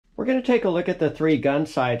We're going to take a look at the three gun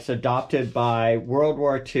sights adopted by World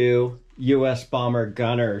War II U.S. bomber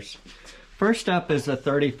gunners. First up is the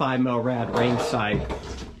 35 Mil-Rad ring sight.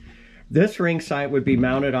 This ring sight would be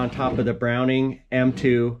mounted on top of the Browning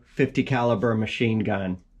M2 50 caliber machine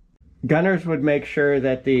gun. Gunners would make sure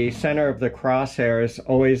that the center of the crosshair is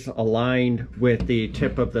always aligned with the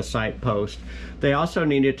tip of the sight post. They also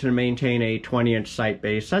needed to maintain a 20-inch sight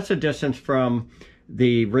base. That's a distance from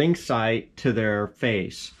the ring sight to their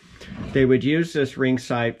face. They would use this ring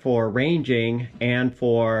sight for ranging and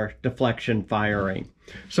for deflection firing.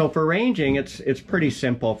 So for ranging, it's pretty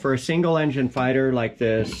simple. For a single engine fighter like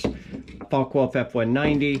this Focke-Wulf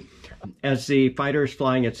F-190, as the fighter is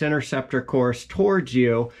flying its interceptor course towards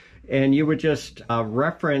you, and you would just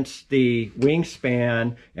reference the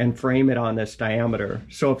wingspan and frame it on this diameter.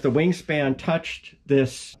 So if the wingspan touched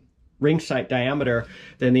this ring sight diameter,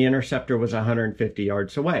 then the interceptor was 150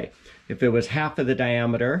 yards away. If it was half of the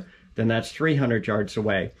diameter, then that's 300 yards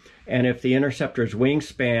away. And if the interceptor's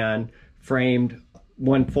wingspan framed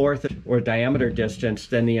 1/4 or diameter distance,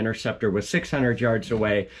 then the interceptor was 600 yards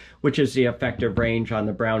away, which is the effective range on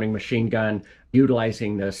the Browning machine gun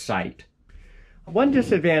utilizing this sight. One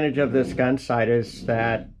disadvantage of this gun sight is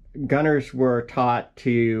that gunners were taught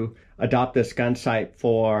to adopt this gun sight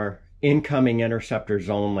for incoming interceptors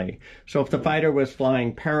only. So if the fighter was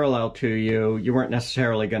flying parallel to you, you weren't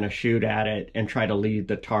necessarily going to shoot at it and try to lead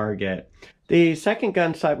the target. The second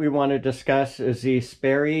gun sight we want to discuss is the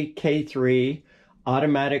Sperry K3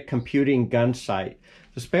 automatic computing gun sight.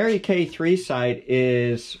 The Sperry K3 sight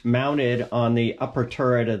is mounted on the upper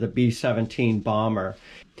turret of the B-17 bomber.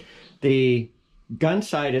 The gun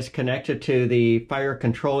sight is connected to the fire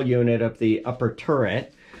control unit of the upper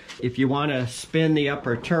turret. If you want to spin the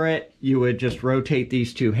upper turret, you would just rotate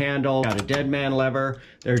these two handles. Got a dead man lever.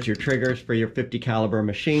 There's your triggers for your 50 caliber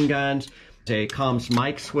machine guns. It's a comms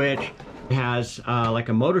mic switch. It has like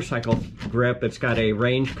a motorcycle grip. It's got a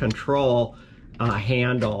range control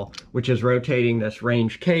handle, which is rotating this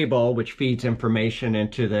range cable, which feeds information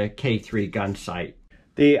into the K3 gun sight.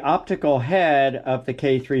 The optical head of the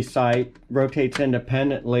K3 sight rotates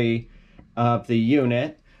independently of the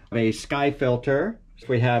unit. A sky filter.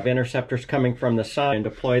 We have interceptors coming from the sun and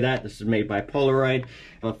deploy that. This is made by Polaroid.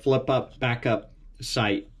 A flip-up, backup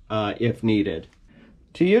sight if needed.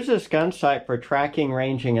 To use this gun sight for tracking,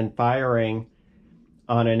 ranging, and firing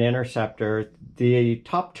on an interceptor, the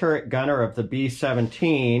top turret gunner of the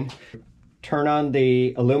B-17 turn on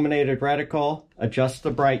the illuminated reticle, adjust the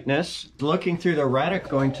brightness. Looking through the reticle,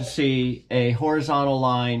 going to see a horizontal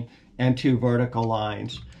line and two vertical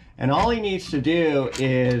lines. And all he needs to do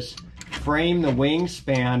is frame the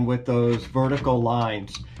wingspan with those vertical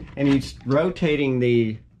lines. And he's rotating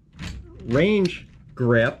the range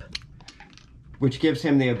grip, which gives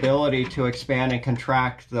him the ability to expand and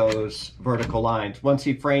contract those vertical lines. Once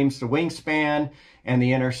he frames the wingspan and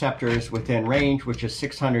the interceptor is within range, which is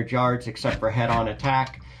 600 yards except for head-on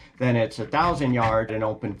attack, then it's 1,000 yards in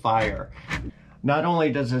open fire. Not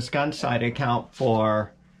only does this gun sight account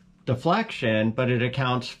for deflection, but it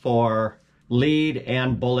accounts for lead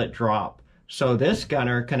and bullet drop. So this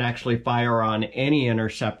gunner can actually fire on any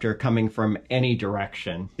interceptor coming from any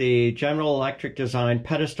direction. The General Electric design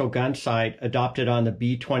pedestal gun sight adopted on the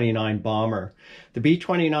B-29 bomber. The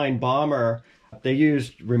B-29 bomber, they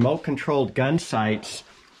used remote controlled gun sights,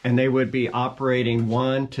 and they would be operating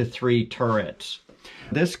 1 to 3 turrets.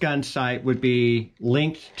 This gun sight would be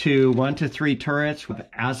linked to 1 to 3 turrets with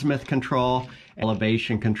azimuth control and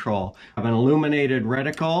elevation control. Have an illuminated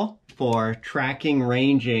reticle for tracking,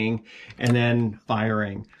 ranging, and then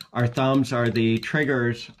firing. Our thumbs are the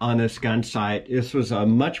triggers on this gun sight. This was a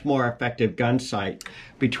much more effective gun sight.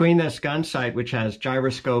 Between this gun sight, which has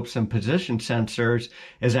gyroscopes and position sensors,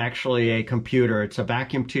 is actually a computer. It's a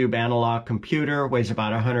vacuum tube analog computer, weighs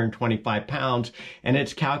about 125 pounds, and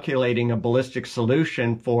it's calculating a ballistic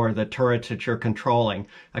solution for the turrets that you're controlling,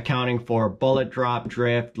 accounting for bullet drop,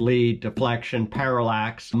 drift, lead, deflection,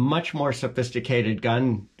 parallax. Much more sophisticated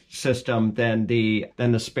gun system than the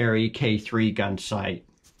Sperry K3 gun sight.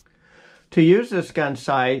 To use this gun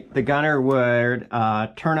sight, the gunner would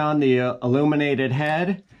turn on the illuminated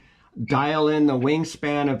head, dial in the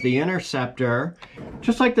wingspan of the interceptor.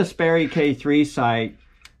 Just like the Sperry K3 sight,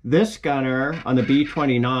 this gunner on the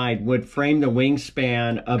B-29 would frame the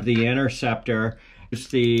wingspan of the interceptor, use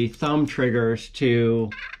the thumb triggers to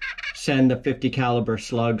send the 50 caliber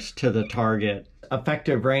slugs to the target.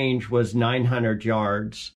 Effective range was 900 yards.